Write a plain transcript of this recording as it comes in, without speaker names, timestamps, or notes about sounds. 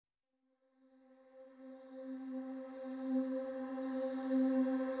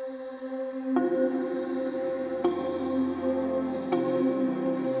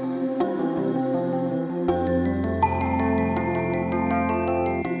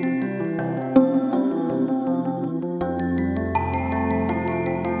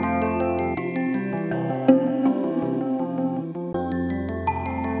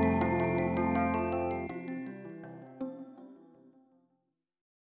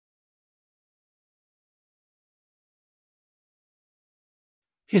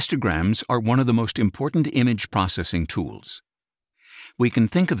Histograms are one of the most important image processing tools. We can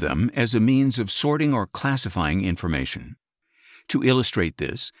think of them as a means of sorting or classifying information. To illustrate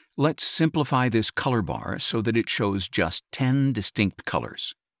this, let's simplify this color bar so that it shows just 10 distinct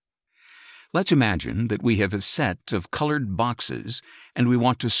colors. Let's imagine that we have a set of colored boxes and we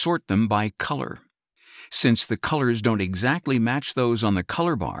want to sort them by color. Since the colors don't exactly match those on the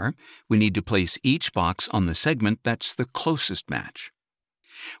color bar, we need to place each box on the segment that's the closest match.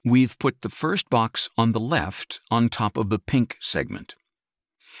 We've put the first box on the left on top of the pink segment,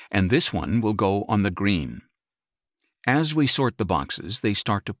 and this one will go on the green. As we sort the boxes, they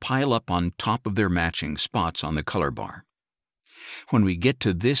start to pile up on top of their matching spots on the color bar. When we get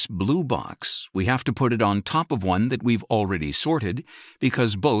to this blue box, we have to put it on top of one that we've already sorted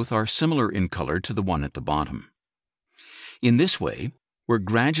because both are similar in color to the one at the bottom. In this way, we're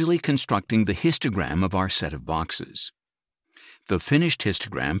gradually constructing the histogram of our set of boxes. The finished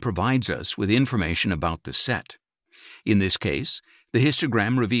histogram provides us with information about the set. In this case, the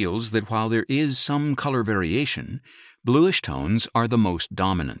histogram reveals that while there is some color variation, bluish tones are the most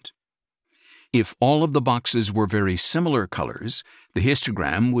dominant. If all of the boxes were very similar colors, the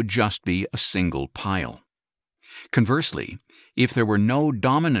histogram would just be a single pile. Conversely, if there were no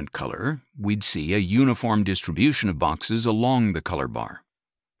dominant color, we'd see a uniform distribution of boxes along the color bar.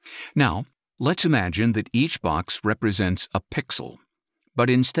 Now, let's imagine that each box represents a pixel, but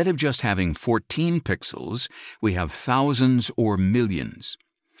instead of just having 14 pixels, we have thousands or millions.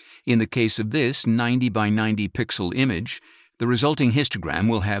 In the case of this 90 by 90 pixel image, the resulting histogram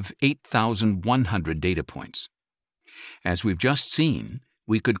will have 8,100 data points. As we've just seen,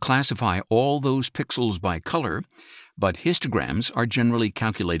 we could classify all those pixels by color, but histograms are generally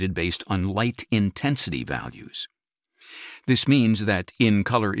calculated based on light intensity values. This means that in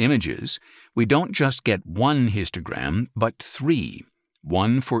color images, we don't just get one histogram, but three,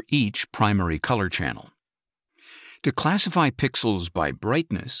 one for each primary color channel. To classify pixels by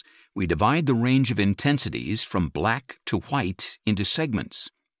brightness, we divide the range of intensities from black to white into segments.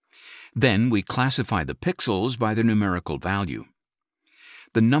 Then we classify the pixels by their numerical value.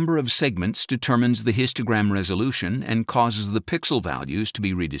 The number of segments determines the histogram resolution and causes the pixel values to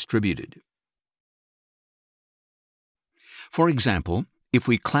be redistributed. For example, if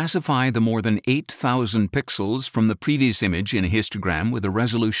we classify the more than 8,000 pixels from the previous image in a histogram with a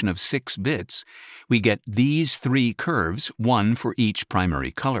resolution of 6 bits, we get these three curves, one for each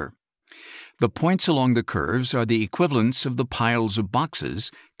primary color. The points along the curves are the equivalents of the piles of boxes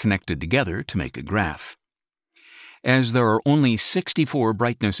connected together to make a graph. As there are only 64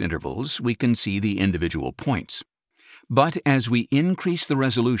 brightness intervals, we can see the individual points. But as we increase the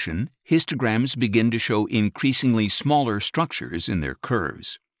resolution, histograms begin to show increasingly smaller structures in their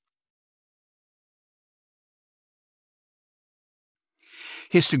curves.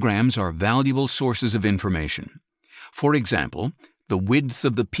 Histograms are valuable sources of information. For example, the width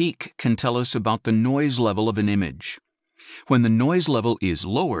of the peak can tell us about the noise level of an image. When the noise level is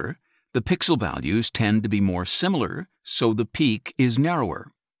lower, the pixel values tend to be more similar, so the peak is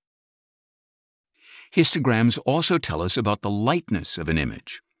narrower. Histograms also tell us about the lightness of an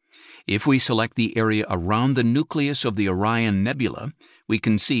image. If we select the area around the nucleus of the Orion Nebula, we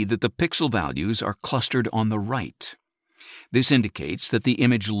can see that the pixel values are clustered on the right. This indicates that the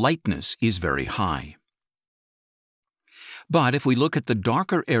image lightness is very high. But if we look at the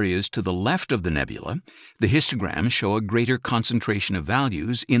darker areas to the left of the nebula, the histograms show a greater concentration of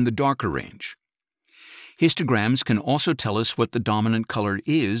values in the darker range. Histograms can also tell us what the dominant color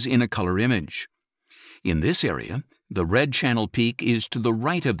is in a color image. In this area, the red channel peak is to the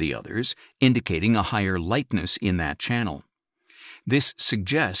right of the others, indicating a higher lightness in that channel. This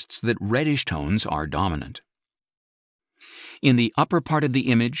suggests that reddish tones are dominant. In the upper part of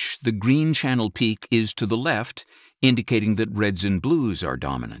the image, the green channel peak is to the left, indicating that reds and blues are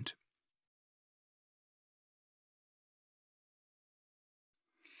dominant.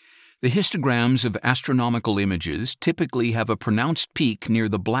 The histograms of astronomical images typically have a pronounced peak near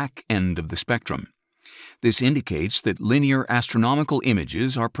the black end of the spectrum. This indicates that linear astronomical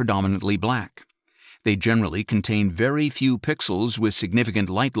images are predominantly black. They generally contain very few pixels with significant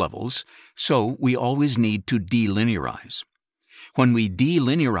light levels, so we always need to delinearize. When we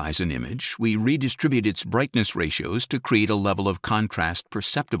delinearize an image, we redistribute its brightness ratios to create a level of contrast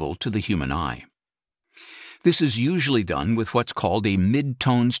perceptible to the human eye. This is usually done with what's called a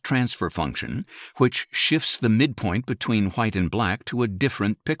midtones transfer function, which shifts the midpoint between white and black to a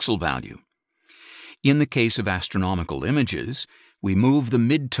different pixel value. In the case of astronomical images, we move the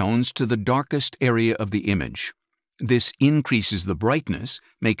midtones to the darkest area of the image. This increases the brightness,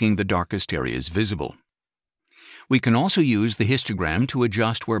 making the darkest areas visible. We can also use the histogram to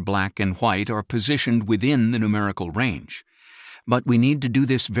adjust where black and white are positioned within the numerical range. But we need to do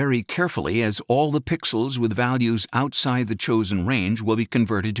this very carefully, as all the pixels with values outside the chosen range will be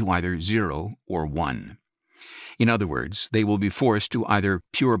converted to either 0 or 1. In other words, they will be forced to either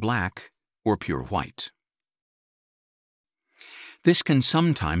pure black or pure white. This can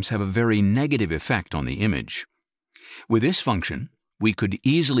sometimes have a very negative effect on the image. With this function, we could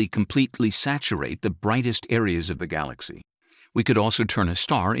easily completely saturate the brightest areas of the galaxy. We could also turn a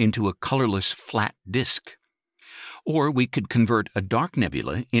star into a colorless flat disk. Or we could convert a dark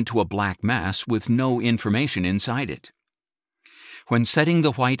nebula into a black mass with no information inside it. When setting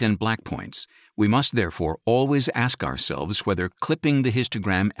the white and black points, we must therefore always ask ourselves whether clipping the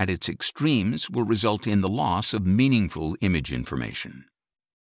histogram at its extremes will result in the loss of meaningful image information.